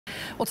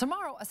Well,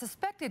 tomorrow, a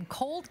suspected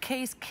cold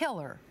case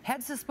killer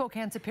heads to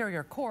Spokane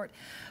Superior Court,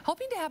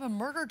 hoping to have a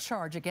murder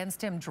charge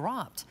against him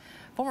dropped.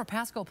 Former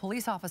Pasco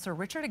police officer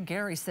Richard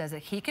Aguirre says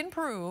that he can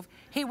prove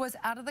he was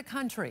out of the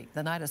country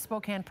the night a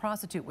Spokane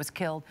prostitute was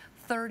killed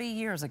 30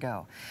 years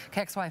ago.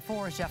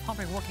 KXY4's Jeff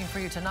Humphrey working for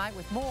you tonight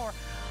with more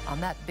on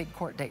that big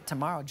court date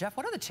tomorrow. Jeff,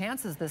 what are the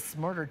chances this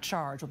murder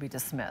charge will be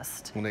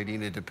dismissed? Well,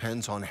 Nadine, it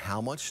depends on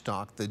how much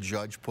stock the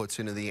judge puts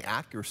into the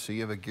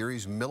accuracy of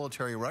Aguirre's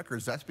military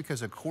records. That's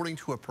because according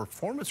to a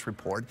performance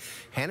report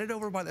handed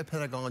over by the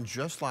Pentagon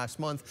just last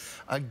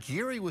month,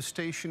 Aguirre was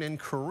stationed in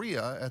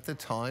Korea at the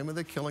time of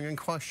the killing in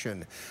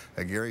question.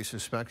 Aguirre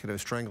suspected of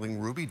strangling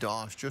Ruby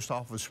Doss just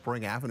off of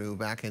Spring Avenue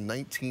back in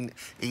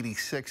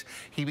 1986.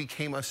 He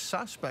became a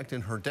suspect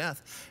in her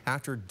death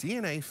after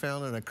DNA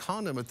found in a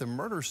condom at the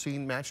murder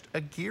scene matched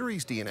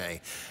Aguirre's DNA.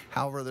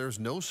 However, there's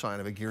no sign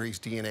of Aguirre's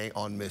DNA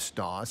on Miss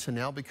Doss, and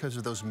now because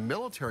of those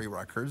military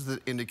records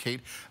that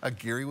indicate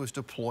Aguirre was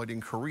deployed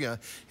in Korea,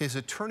 his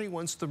attorney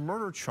wants the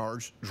murder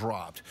charge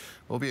dropped.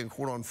 We'll be in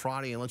court on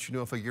Friday and let you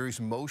know if Aguirre's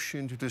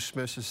motion to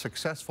dismiss is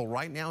successful.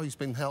 Right now, he's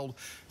been held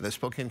in the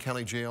Spokane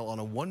County Jail on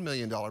a $1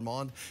 million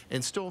bond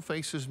and still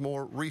faces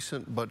more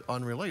recent but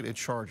unrelated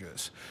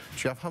charges.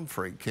 Jeff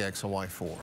Humphrey, KXLY4.